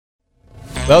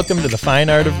Welcome to The Fine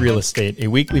Art of Real Estate, a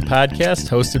weekly podcast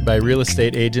hosted by real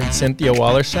estate agent Cynthia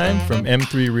Wallersheim from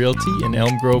M3 Realty in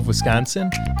Elm Grove, Wisconsin.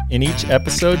 In each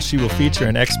episode, she will feature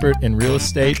an expert in real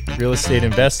estate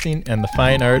investing, and the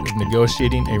fine art of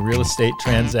negotiating a real estate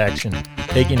transaction,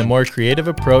 taking a more creative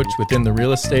approach within the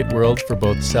real estate world for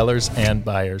both sellers and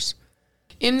buyers.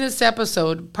 In this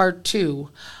episode, part 2,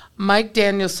 Mike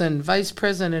Danielson, Vice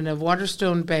President of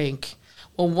Waterstone Bank,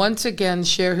 will once again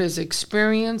share his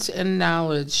experience and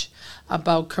knowledge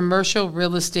about commercial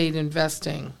real estate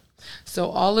investing. So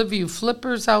all of you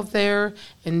flippers out there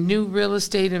and new real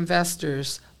estate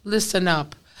investors, listen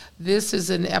up. This is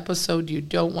an episode you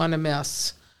don't want to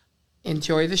miss.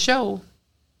 Enjoy the show.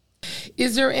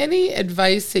 Is there any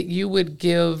advice that you would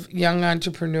give young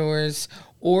entrepreneurs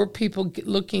or people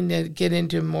looking to get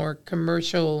into more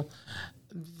commercial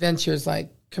ventures like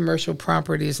commercial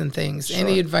properties and things? Sure.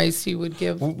 Any advice you would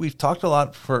give? We've talked a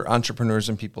lot for entrepreneurs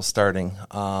and people starting.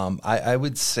 I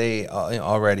would say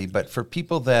already, but for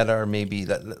people that are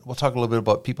we'll talk a little bit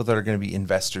about people that are going to be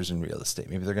investors in real estate.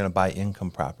 Maybe they're going to buy income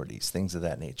properties, things of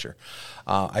that nature.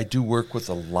 I do work with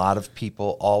a lot of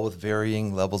people, all with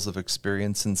varying levels of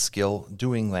experience and skill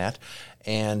doing that.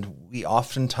 And we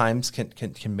oftentimes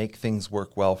can make things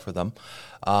work well for them.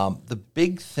 The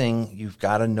big thing you've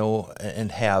got to know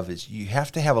and have is you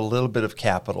have to have a little bit of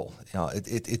capital. You know,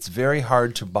 it's very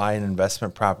hard to buy an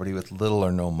investment property with little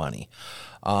or no money.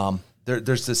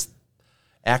 There's this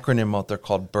acronym out there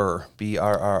called BRRRR,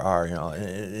 B-R-R-R. You know,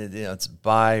 it's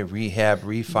buy, rehab,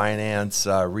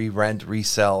 refinance, re-rent,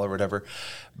 resell, or whatever.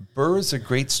 BRRRR is a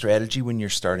great strategy when you're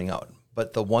starting out.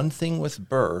 But the one thing with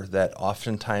BRRRR that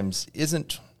oftentimes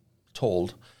isn't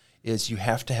told is you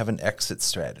have to have an exit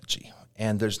strategy.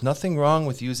 And there's nothing wrong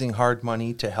with using hard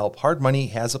money to help. Hard money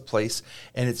has a place,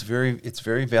 and it's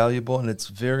very valuable, and it's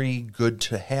very good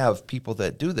to have people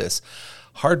that do this.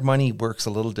 Hard money works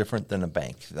a little different than a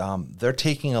bank. They're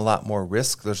taking a lot more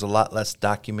risk. There's a lot less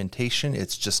documentation.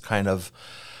 It's just kind of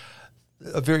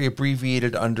a very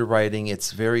abbreviated underwriting.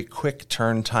 It's very quick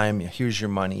turn time. Here's your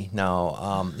money.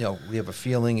 Now, we have a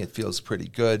feeling it feels pretty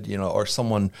good, or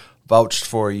someone vouched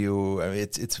for you.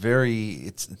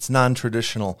 It's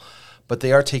non-traditional, but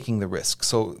they are taking the risk.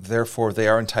 So therefore, they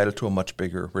are entitled to a much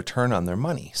bigger return on their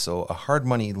money. So a hard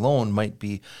money loan might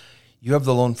be, you have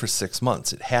the loan for 6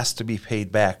 months. It has to be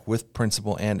paid back with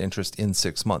principal and interest in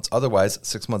 6 months. Otherwise,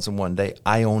 6 months and 1 day,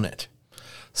 I own it.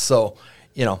 So,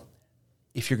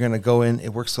 if you're going to go in,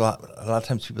 it works a lot. A lot of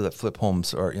times people that flip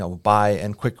homes or, buy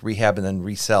and quick rehab and then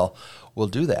resell will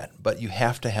do that. But you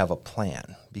have to have a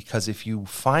plan, because if you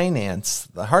finance,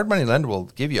 the hard money lender will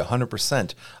give you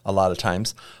 100% a lot of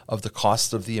times of the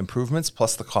cost of the improvements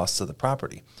plus the cost of the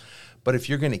property. But if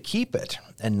you're going to keep it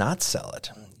and not sell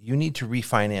it, you need to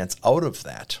refinance out of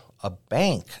that. A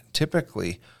bank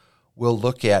typically will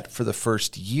look at, for the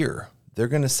first year, they're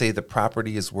going to say the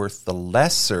property is worth the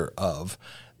lesser of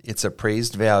its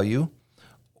appraised value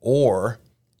or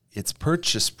its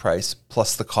purchase price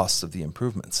plus the cost of the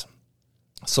improvements.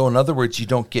 So in other words, you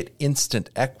don't get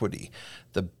instant equity.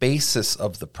 The basis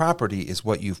of the property is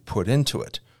what you've put into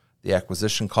it, the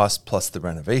acquisition cost plus the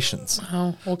renovations.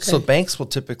 Oh, okay. So banks will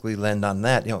typically lend on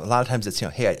that. A lot of times it's,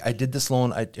 hey, I did this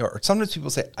loan. Or sometimes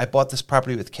people say, I bought this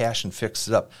property with cash and fixed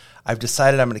it up. I've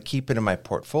decided I'm going to keep it in my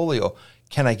portfolio.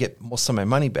 Can I get most of my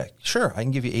money back? Sure, I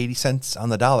can give you 80 cents on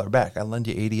the dollar back. I'll lend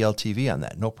you 80 LTV on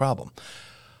that, no problem.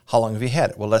 How long have you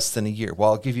had it? Well, less than a year. Well,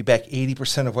 I'll give you back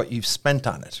 80% of what you've spent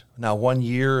on it. Now, 1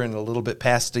 year and a little bit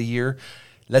past a year,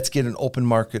 let's get an open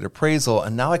market appraisal,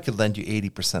 and now I could lend you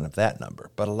 80% of that number.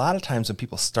 But a lot of times when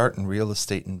people start in real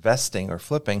estate investing or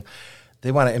flipping,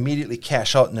 they want to immediately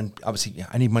cash out, and then obviously,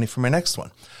 I need money for my next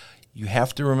one. You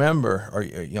have to remember,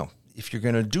 if you're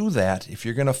going to do that, if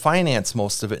you're going to finance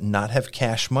most of it and not have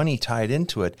cash money tied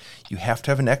into it, you have to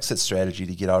have an exit strategy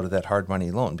to get out of that hard money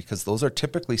loan, because those are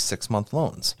typically 6-month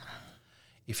loans.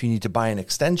 If you need to buy an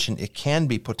extension, it can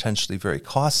be potentially very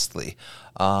costly,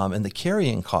 and the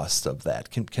carrying cost of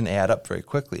that can add up very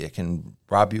quickly. It can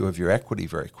rob you of your equity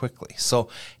very quickly. So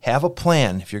have a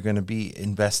plan if you're going to be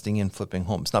investing in flipping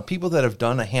homes. Now, people that have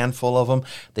done a handful of them,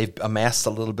 they've amassed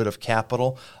a little bit of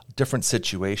capital, different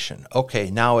situation.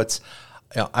 Okay, now it's,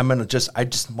 I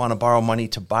just want to borrow money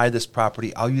to buy this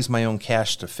property. I'll use my own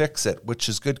cash to fix it, which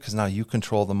is good because now you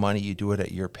control the money. You do it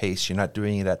at your pace. You're not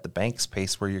doing it at the bank's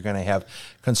pace where you're going to have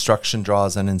construction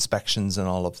draws and inspections and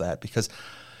all of that, because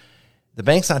the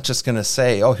bank's not just going to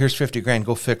say, oh, here's 50 grand,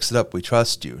 go fix it up, we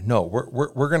trust you. No,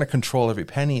 we're going to control every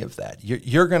penny of that.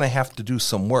 You're going to have to do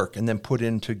some work and then put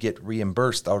in to get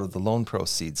reimbursed out of the loan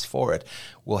proceeds for it.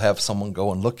 We'll have someone go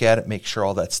and look at it, make sure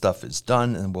all that stuff is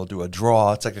done, and we'll do a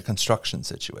draw. It's like a construction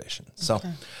situation. So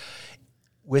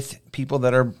with people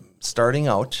that are starting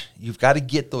out, you've got to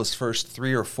get those first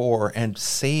 3 or 4 and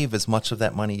save as much of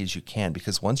that money as you can,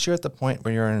 because once you're at the point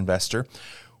where you're an investor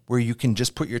where you can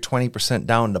just put your 20%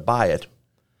 down to buy it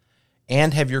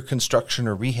and have your construction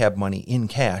or rehab money in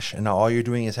cash, and now all you're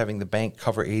doing is having the bank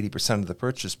cover 80% of the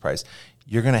purchase price,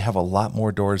 you're going to have a lot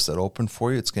more doors that open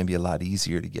for you. It's going to be a lot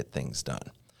easier to get things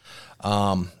done.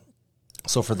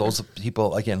 So for those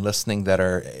people, again, listening that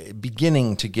are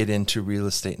beginning to get into real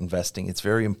estate investing, it's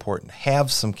very important.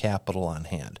 Have some capital on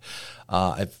hand.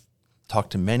 I've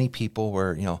talked to many people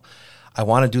where, I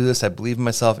want to do this. I believe in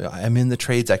myself. I'm in the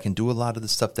trades. I can do a lot of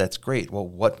this stuff. That's great. Well,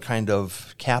 what kind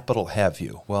of capital have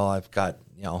you? Well, I've got,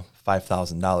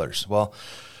 $5,000. Well,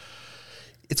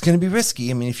 it's going to be risky.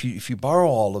 I mean, if you borrow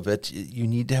all of it, you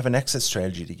need to have an exit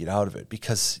strategy to get out of it,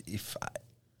 because if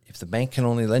the bank can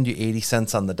only lend you 80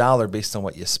 cents on the dollar based on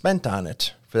what you spent on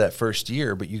it for that first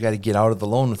year, but you got to get out of the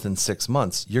loan within 6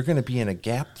 months, you're going to be in a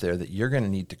gap there that you're going to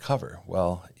need to cover.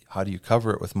 Well, how do you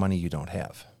cover it with money you don't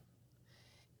have?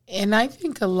 And I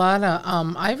think a lot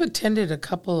of, I've attended a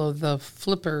couple of the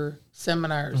flipper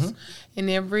seminars, and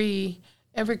every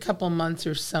couple of months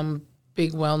there's some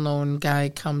big well-known guy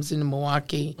comes into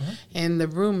Milwaukee, and the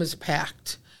room is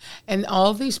packed. And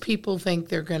all these people think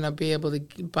they're going to be able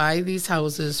to buy these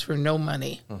houses for no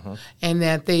money, and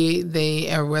that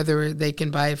they or whether they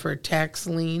can buy it for a tax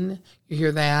lien. You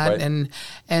hear that, right.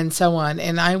 and so on.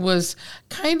 And I was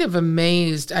kind of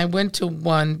amazed. I went to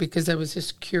one because I was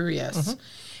just curious,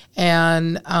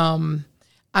 and I'm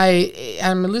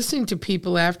listening to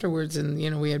people afterwards,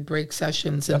 and we had break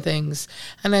sessions and things,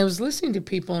 and I was listening to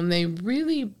people, and they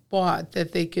really bought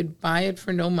that they could buy it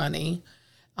for no money.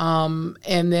 And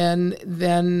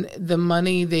then the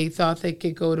money, they thought they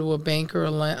could go to a banker,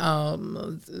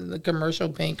 a commercial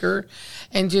banker,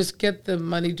 and just get the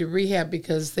money to rehab,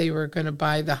 because they were going to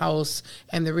buy the house,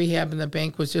 and the rehab and the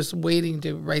bank was just waiting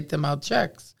to write them out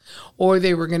checks. Or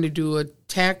they were going to do a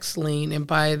tax lien and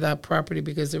buy the property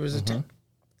because there was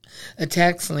a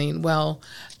tax lien. Well,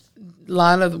 a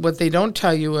lot of what they don't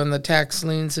tell you on the tax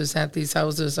liens is that these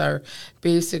houses are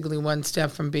basically one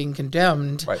step from being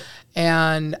condemned. Right.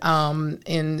 And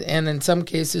in some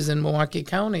cases in Milwaukee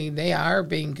County, they are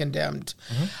being condemned.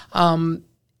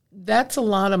 That's a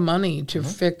lot of money to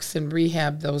fix and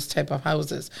rehab those type of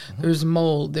houses. There's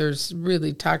mold. There's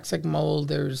really toxic mold.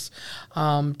 There's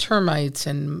termites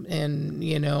and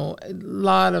a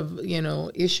lot of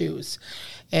issues.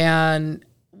 And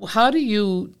how do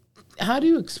you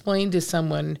explain to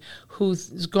someone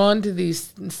who's gone to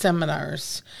these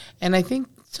seminars, and I think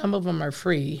some of them are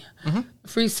free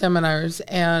seminars,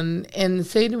 and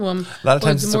say to them, a lot of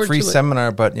times it's a free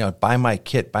seminar, but buy my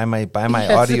kit, buy my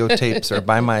audio tapes, or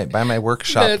buy my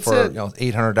workshop That's for it.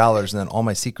 $800, and then all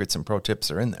my secrets and pro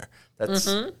tips are in there. That's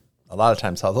a lot of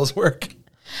times how those work.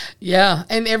 Yeah,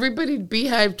 and everybody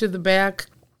beehived to the back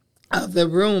of the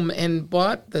room and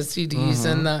bought the CDs,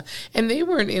 and they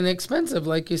weren't inexpensive,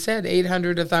 like you said,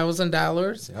 $800,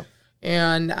 $1,000. Yep.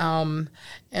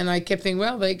 And I kept thinking,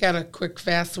 well, they got a quick,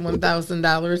 fast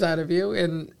 $1,000 out of you,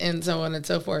 and so on and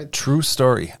so forth. True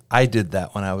story. I did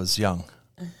that when I was young.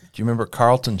 Do you remember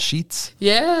Carlton Sheets?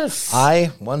 Yes.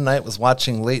 I, one night, was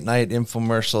watching late night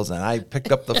infomercials, and I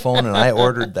picked up the phone and I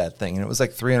ordered that thing, and it was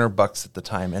like $300 at the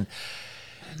time. And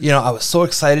I was so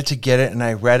excited to get it, and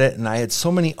I read it, and I had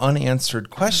so many unanswered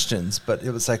questions, but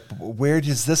it was like, where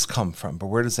does this come from? But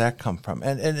where does that come from?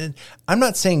 And I'm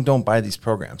not saying don't buy these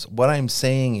programs. What I'm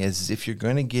saying is if you're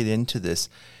going to get into this,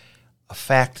 a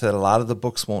fact that a lot of the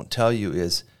books won't tell you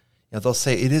is, they'll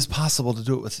say it is possible to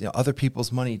do it with other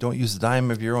people's money. Don't use a dime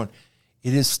of your own.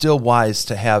 It is still wise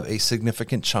to have a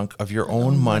significant chunk of your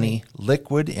own money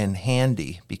liquid and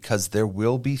handy, because there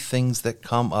will be things that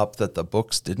come up that the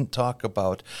books didn't talk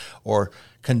about, or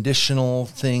conditional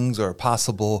things, or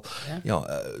possible,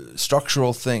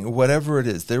 structural thing, whatever it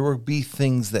is. There will be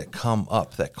things that come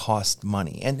up that cost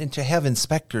money. And to have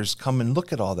inspectors come and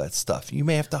look at all that stuff, you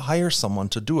may have to hire someone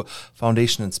to do a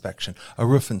foundation inspection, a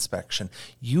roof inspection.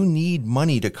 You need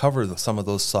money to cover some of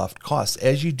those soft costs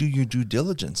as you do your due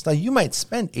diligence. Now, you might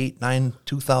spend $8,000, $9,000,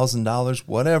 $2,000,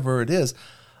 whatever it is,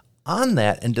 on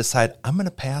that and decide, I'm going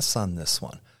to pass on this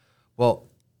one. Well,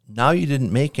 now you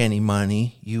didn't make any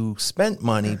money, you spent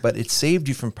money, but it saved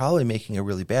you from probably making a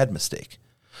really bad mistake.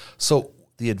 So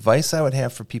the advice I would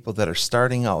have for people that are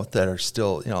starting out, that are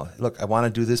still, look, I want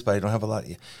to do this, but I don't have a lot.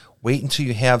 Wait until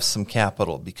you have some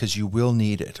capital, because you will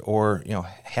need it, or,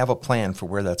 have a plan for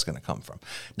where that's going to come from.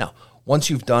 Now, once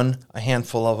you've done a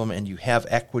handful of them and you have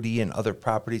equity in other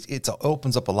properties, it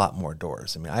opens up a lot more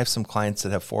doors. I mean, I have some clients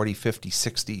that have 40, 50,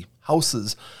 60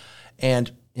 houses,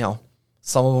 and,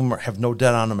 Some of them have no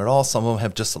debt on them at all. Some of them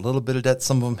have just a little bit of debt.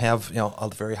 Some of them have, a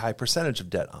very high percentage of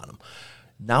debt on them.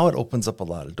 Now it opens up a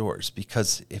lot of doors,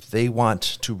 because if they want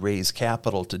to raise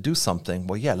capital to do something,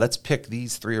 well, yeah, let's pick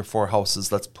these 3 or 4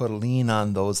 houses. Let's put a lien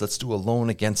on those. Let's do a loan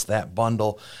against that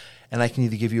bundle. And I can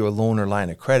either give you a loan or line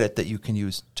of credit that you can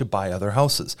use to buy other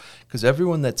houses. Because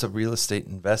everyone that's a real estate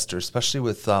investor, especially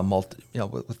with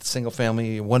with single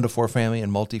family, 1 to 4 family,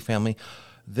 and multifamily,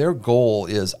 their goal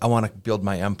is, I want to build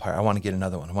my empire. I want to get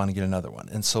another one. I want to get another one.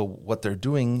 And so what they're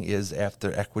doing is,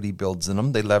 after equity builds in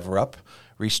them, they lever up,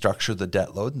 restructure the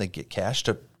debt load, and they get cash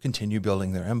to continue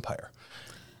building their empire.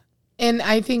 And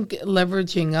I think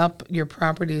leveraging up your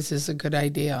properties is a good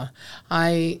idea.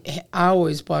 I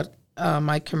always bought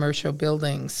my commercial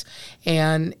buildings,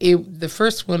 and the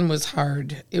first one was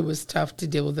hard. It was tough to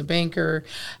deal with the banker,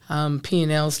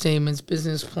 P&L statements,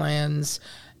 business plans,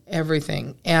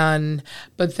 everything.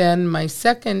 But then my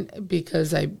second,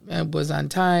 because I was on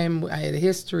time, I had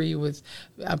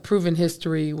a proven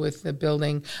history with the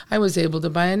building, I was able to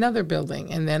buy another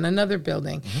building and then another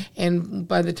building. Mm-hmm. And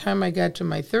by the time I got to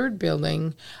my third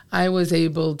building, I was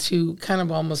able to kind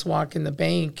of almost walk in the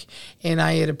bank, and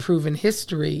I had a proven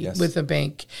history with the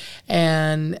bank.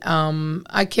 And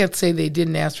I can't say they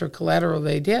didn't ask for collateral,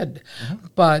 they did. Mm-hmm.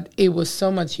 But it was so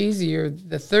much easier,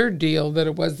 the third deal, than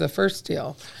it was the first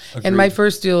deal. Agreed. And my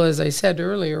first deal, as I said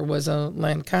earlier, was a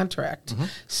land contract. Mm-hmm.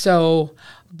 So,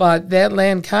 but that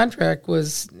land contract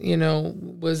was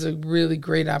a really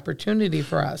great opportunity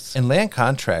for us. And land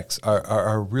contracts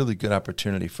are a really good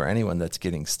opportunity for anyone that's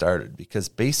getting started, because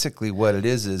basically what it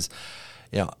is,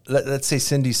 let's say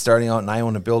Cindy's starting out and I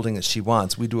own a building that she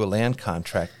wants. We do a land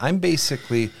contract.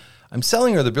 I'm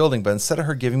selling her the building, but instead of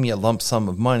her giving me a lump sum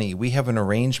of money, we have an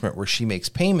arrangement where she makes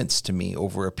payments to me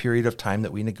over a period of time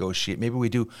that we negotiate. Maybe we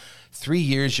do 3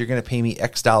 years, you're going to pay me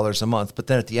X dollars a month, but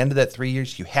then at the end of that 3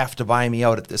 years, you have to buy me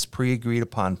out at this pre-agreed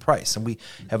upon price. And we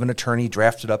have an attorney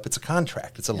drafted up. It's a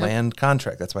contract. It's a land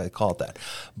contract. That's why they call it that.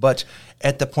 But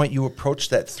at the point you approach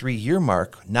that 3-year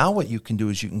mark, now what you can do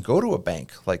is you can go to a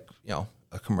bank, like,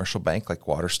 a commercial bank like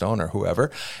Waterstone or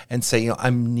whoever, and say,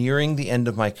 I'm nearing the end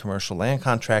of my commercial land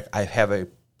contract. I have a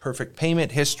perfect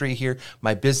payment history here.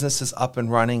 My business is up and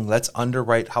running. Let's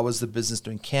underwrite. How is the business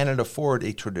doing? Can it afford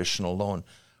a traditional loan?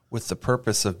 With the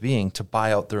purpose of being to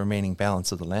buy out the remaining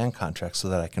balance of the land contract so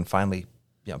that I can finally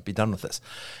be done with this.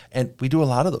 And we do a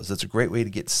lot of those. It's a great way to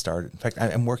get started. In fact,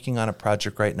 I'm working on a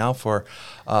project right now for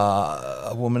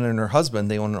a woman and her husband.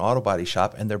 They own an auto body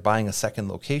shop, and they're buying a second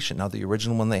location. Now, the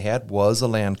original one they had was a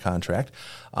land contract.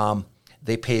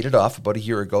 They paid it off about a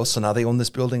year ago, so now they own this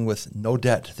building with no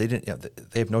debt. They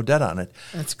have no debt on it.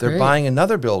 That's great. They're buying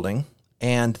another building,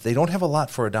 and they don't have a lot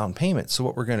for a down payment. So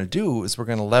what we're going to do is we're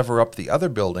going to lever up the other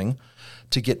building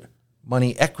to get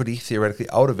money equity, theoretically,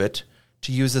 out of it,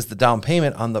 to use as the down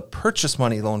payment on the purchase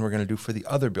money loan we're going to do for the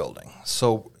other building.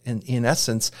 So in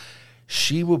essence,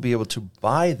 she will be able to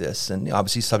buy this, and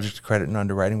obviously subject to credit and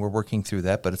underwriting. We're working through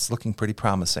that, but it's looking pretty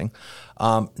promising.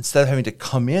 Instead of having to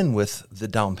come in with the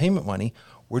down payment money,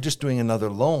 we're just doing another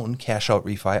loan, cash out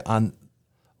refi, on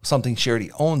something she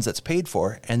already owns that's paid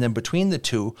for. And then between the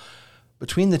two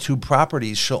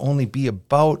properties, she'll only be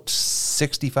about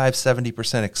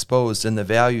 65-70% exposed in the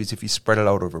values if you spread it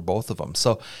out over both of them.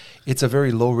 So it's a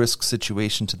very low-risk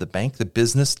situation to the bank. The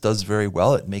business does very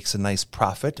well. It makes a nice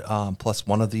profit. Plus,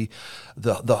 one of the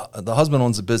husband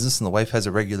owns a business and the wife has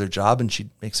a regular job, and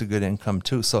she makes a good income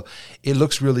too. So it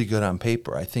looks really good on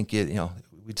paper. I think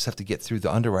we just have to get through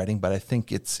the underwriting, but I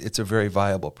think it's a very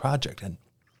viable project, and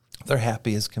they're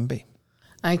happy as can be.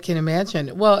 I can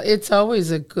imagine. Well, it's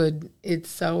always a good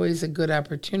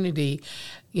opportunity,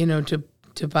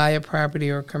 to buy a property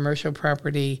or a commercial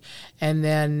property and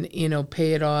then,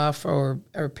 pay it off or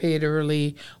pay it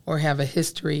early or have a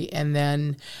history. And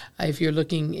then if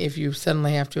you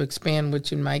suddenly have to expand,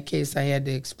 which in my case I had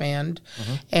to expand,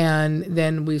 and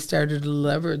then we started to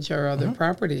leverage our other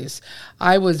properties.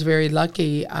 I was very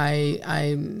lucky.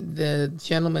 The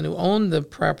gentleman who owned the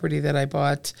property that I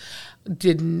bought,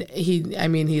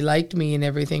 he liked me and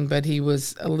everything, but he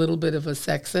was a little bit of a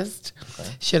sexist,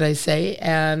 should I say,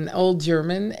 and old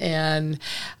German, and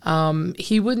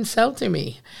he wouldn't sell to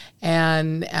me,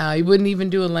 and he wouldn't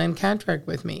even do a land contract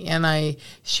with me. And I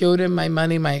showed him my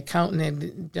money. My accountant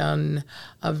had done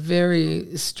a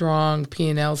very strong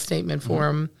P&L statement for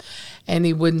him, and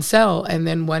he wouldn't sell. And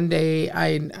then one day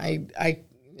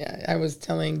I was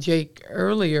telling Jake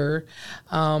earlier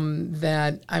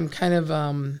that I'm kind of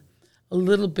a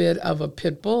little bit of a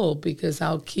pit bull, because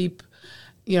I'll keep,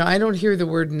 I don't hear the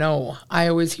word no. I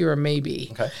always hear a maybe.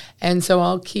 Okay. And so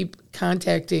I'll keep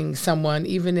contacting someone,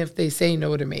 even if they say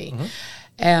no to me.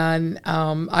 And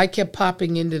I kept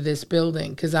popping into this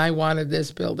building because I wanted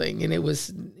this building, and it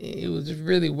was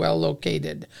really well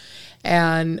located.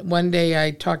 And one day I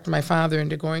talked my father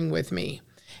into going with me.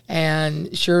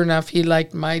 And sure enough, he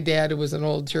liked my dad, who was an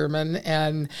old German,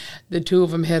 and the two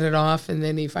of them hit it off. And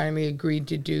then he finally agreed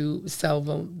to sell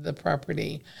the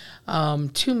property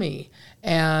to me.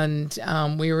 And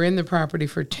we were in the property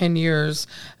for 10 years,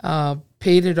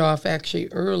 paid it off actually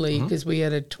early because we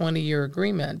had a 20-year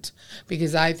agreement,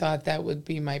 because I thought that would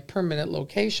be my permanent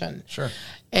location. Sure.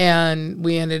 And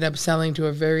we ended up selling to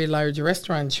a very large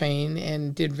restaurant chain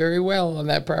and did very well on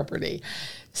that property.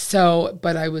 So,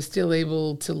 but I was still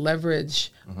able to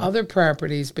leverage other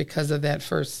properties because of that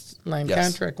first land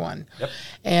contract one. Yep.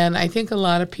 And I think a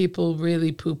lot of people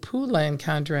really poo-poo land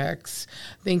contracts,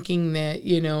 thinking that,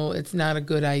 it's not a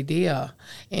good idea.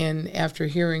 And after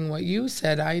hearing what you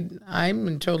said, I'm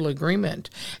in total agreement.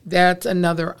 That's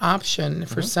another option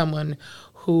for someone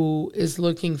who is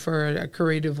looking for a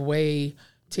creative way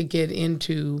to get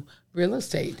into real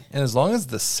estate. And as long as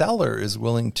the seller is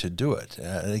willing to do it,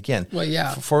 again,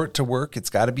 for it to work, it's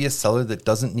got to be a seller that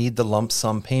doesn't need the lump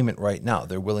sum payment right now.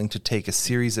 They're willing to take a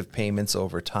series of payments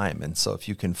over time. And so if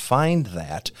you can find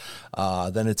that,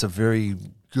 then it's a very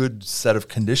good set of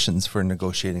conditions for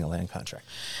negotiating a land contract.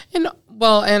 And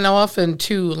often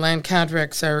too, land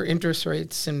contracts, are interest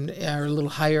rates and are a little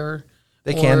higher.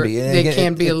 They can be. And they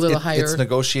can be a little higher. It's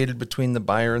negotiated between the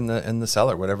buyer and the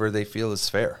seller, whatever they feel is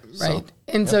fair. Right.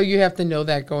 So you have to know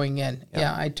that going in.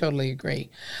 Yeah, I totally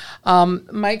agree.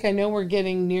 Mike, I know we're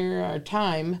getting near our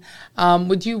time.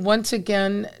 Would you once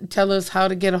again tell us how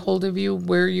to get a hold of you,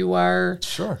 where you are?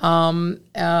 Sure.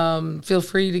 Feel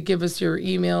free to give us your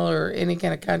email or any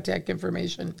kind of contact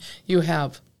information you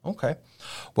have. Okay.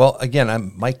 Well, again,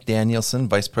 I'm Mike Danielson,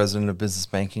 Vice President of Business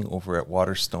Banking over at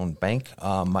Waterstone Bank.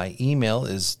 My email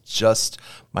is just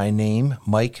my name,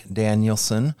 Mike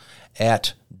Danielson,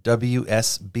 at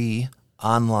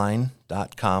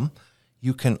wsbonline.com.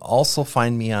 You can also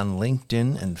find me on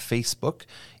LinkedIn and Facebook.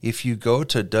 If you go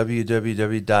to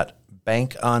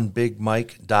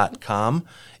www.bankonbigmike.com,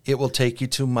 it will take you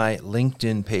to my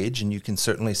LinkedIn page, and you can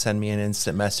certainly send me an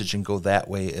instant message and go that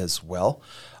way as well.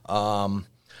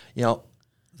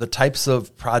 The types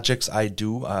of projects I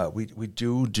do, we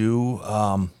do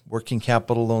working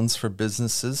capital loans for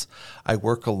businesses. I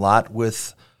work a lot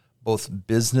with both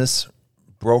business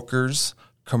brokers,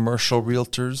 commercial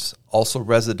realtors, also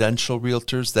residential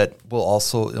realtors that will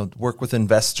also work with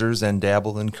investors and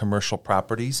dabble in commercial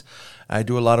properties. I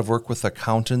do a lot of work with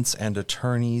accountants and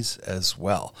attorneys as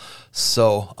well.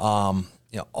 So,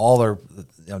 all are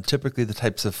typically the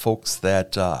types of folks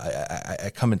that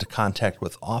I come into contact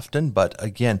with often. But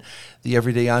again, the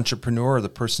everyday entrepreneur or the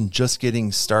person just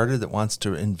getting started that wants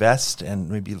to invest and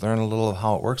maybe learn a little of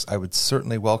how it works, I would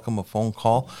certainly welcome a phone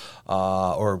call,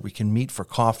 or we can meet for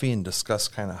coffee and discuss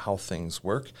kind of how things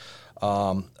work.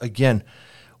 Again,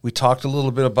 we talked a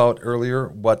little bit about earlier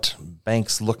what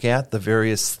banks look at, the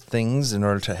various things in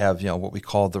order to have what we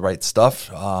call the right stuff.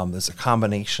 There's a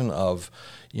combination of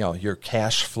your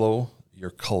cash flow,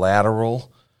 your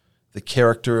collateral, the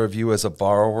character of you as a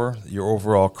borrower, your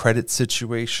overall credit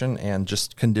situation, and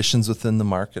just conditions within the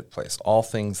marketplace. All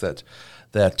things that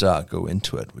go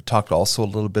into it. We talked also a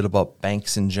little bit about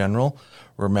banks in general.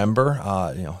 Remember,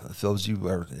 those of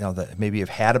you that maybe have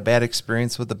had a bad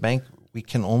experience with the bank, we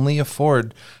can only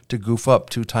afford to goof up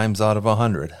 2 times out of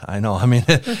 100. I know. I mean,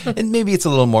 and maybe it's a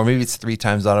little more. Maybe it's 3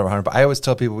 times out of 100. But I always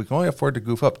tell people we can only afford to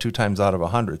goof up 2 times out of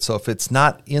 100. So if it's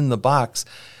not in the box,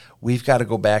 we've got to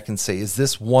go back and say, is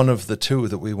this one of the 2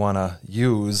 that we want to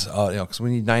use? Because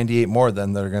we need 98 more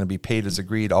then that are going to be paid as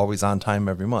agreed, always on time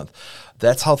every month.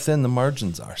 That's how thin the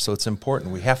margins are. So it's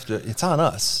important. We have to. It's on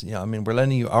us. We're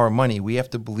lending you our money. We have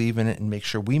to believe in it and make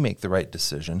sure we make the right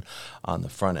decision on the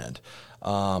front end.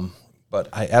 But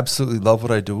I absolutely love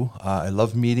what I do. I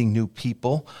love meeting new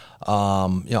people.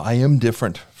 I am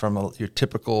different from your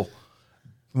typical.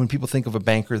 When people think of a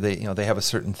banker, they have a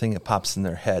certain thing that pops in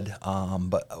their head.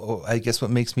 But I guess what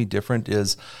makes me different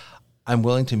is I'm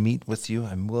willing to meet with you.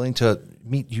 I'm willing to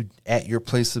meet you at your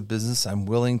place of business. I'm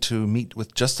willing to meet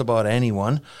with just about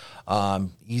anyone.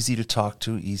 Easy to talk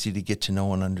to, easy to get to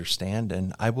know and understand.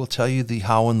 And I will tell you the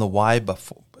how and the why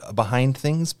behind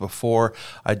things before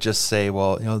I just say,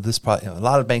 well, this probably, a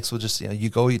lot of banks will just, you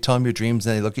go, you tell them your dreams,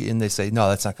 and they look at you and they say, no,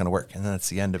 that's not going to work. And then that's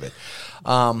the end of it.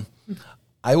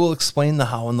 I will explain the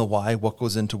how and the why, what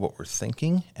goes into what we're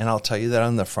thinking. And I'll tell you that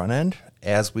on the front end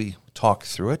as we talk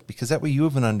through it, because that way you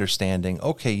have an understanding.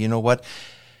 Okay, you know what?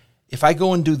 if I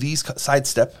go and do these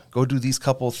go do these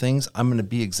couple of things, I'm going to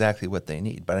be exactly what they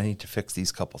need, but I need to fix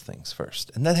these couple of things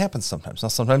first. And that happens sometimes. Now,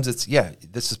 sometimes it's,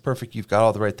 this is perfect. You've got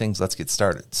all the right things. Let's get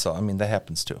started. So, I mean, that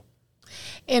happens too.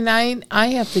 And I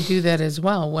have to do that as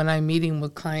well when I'm meeting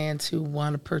with clients who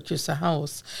want to purchase a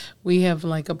house. We have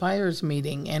like a buyer's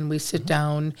meeting, and we sit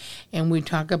down and we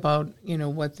talk about,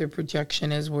 what their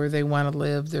projection is, where they want to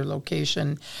live, their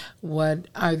location, what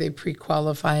are they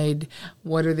pre-qualified,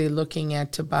 what are they looking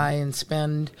at to buy and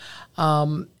spend,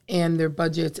 and their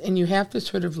budgets. And you have to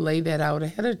sort of lay that out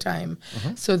ahead of time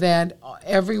so that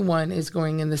everyone is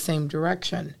going in the same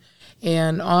direction.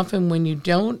 And often when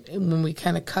we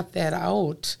kind of cut that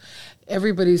out,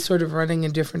 everybody's sort of running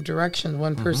in different directions.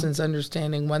 One person's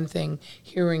understanding one thing,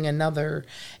 hearing another.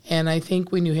 And I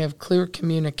think when you have clear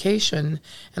communication,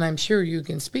 and I'm sure you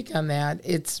can speak on that,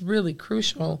 it's really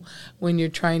crucial when you're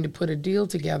trying to put a deal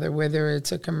together, whether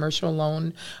it's a commercial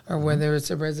loan or whether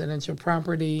it's a residential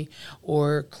property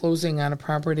or closing on a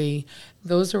property.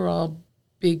 Those are all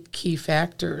big key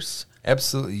factors.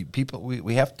 Absolutely.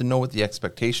 We have to know what the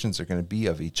expectations are going to be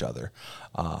of each other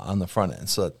on the front end.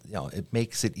 So that, it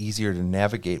makes it easier to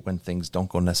navigate when things don't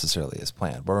go necessarily as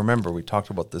planned. But remember, we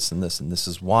talked about this, and this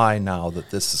is why now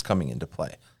that this is coming into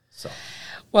play. So.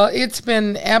 Well, it's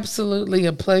been absolutely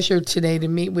a pleasure today to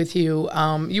meet with you.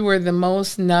 You are the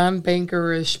most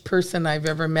non-bankerish person I've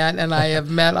ever met, and I have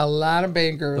met a lot of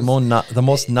bankers. The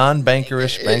most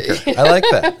non-bankerish banker. I like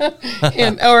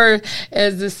that. Or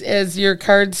as your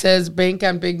card says, bank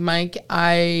on Big Mike.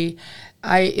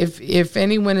 If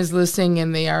anyone is listening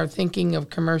and they are thinking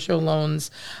of commercial loans,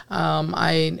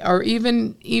 or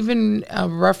even a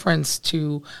reference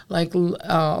to like a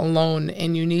loan,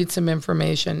 and you need some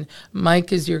information,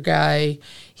 Mike is your guy.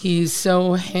 He's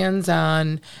so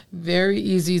hands-on, very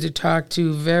easy to talk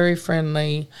to, very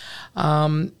friendly.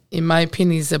 In my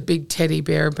opinion, he's a big teddy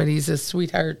bear, but he's a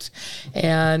sweetheart,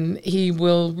 and he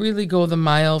will really go the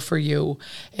mile for you.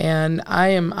 And I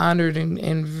am honored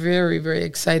and very, very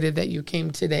excited that you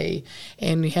came today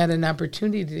and you had an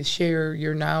opportunity to share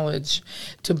your knowledge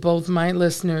to both my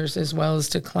listeners as well as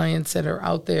to clients that are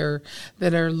out there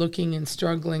that are looking and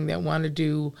struggling, that want to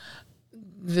do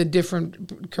the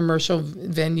different commercial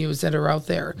venues that are out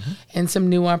there, and some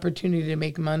new opportunity to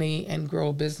make money and grow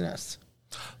a business.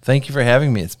 Thank you for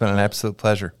having me. It's been an absolute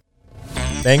pleasure.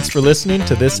 Thanks for listening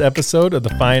to this episode of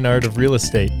The Fine Art of Real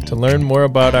Estate. To learn more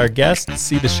about our guests,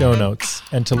 see the show notes.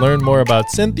 And to learn more about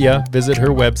Cynthia, visit her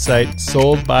website,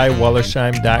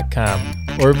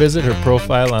 soldbywallersheim.com, or visit her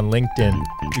profile on LinkedIn.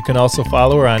 You can also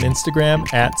follow her on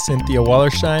Instagram at Cynthia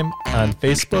Wallersheim, on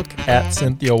Facebook at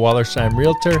Cynthia Wallersheim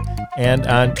Realtor, and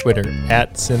on Twitter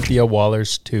at Cynthia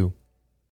Wallers2.